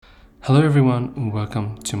Hello everyone and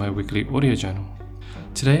welcome to my weekly audio journal.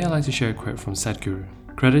 Today I'd like to share a quote from Sadhguru.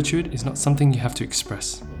 Gratitude is not something you have to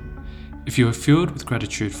express. If you are filled with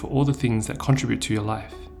gratitude for all the things that contribute to your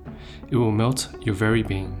life, it will melt your very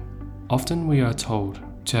being. Often we are told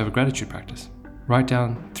to have a gratitude practice. Write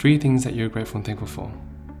down 3 things that you're grateful and thankful for.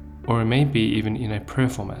 Or it may be even in a prayer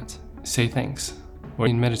format. Say thanks. Or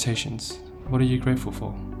in meditations, what are you grateful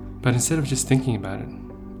for? But instead of just thinking about it,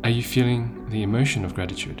 are you feeling the emotion of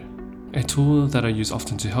gratitude? A tool that I use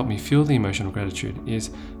often to help me feel the emotion of gratitude is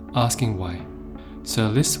asking why. So I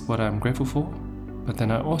list what I'm grateful for, but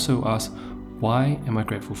then I also ask, why am I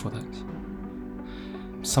grateful for that?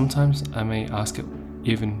 Sometimes I may ask it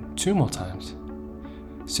even 2 more times,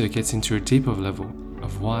 so it gets into a deeper level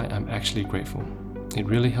of why I'm actually grateful. It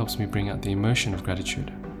really helps me bring out the emotion of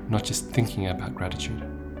gratitude, not just thinking about gratitude.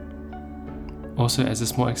 Also, as a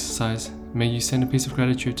small exercise, may you send a piece of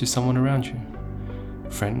gratitude to someone around you.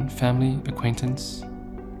 Friend, family, acquaintance,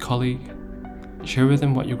 colleague. Share with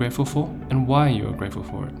them what you're grateful for and why you are grateful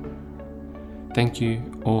for it. Thank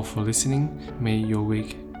you all for listening. May your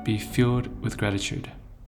week be filled with gratitude.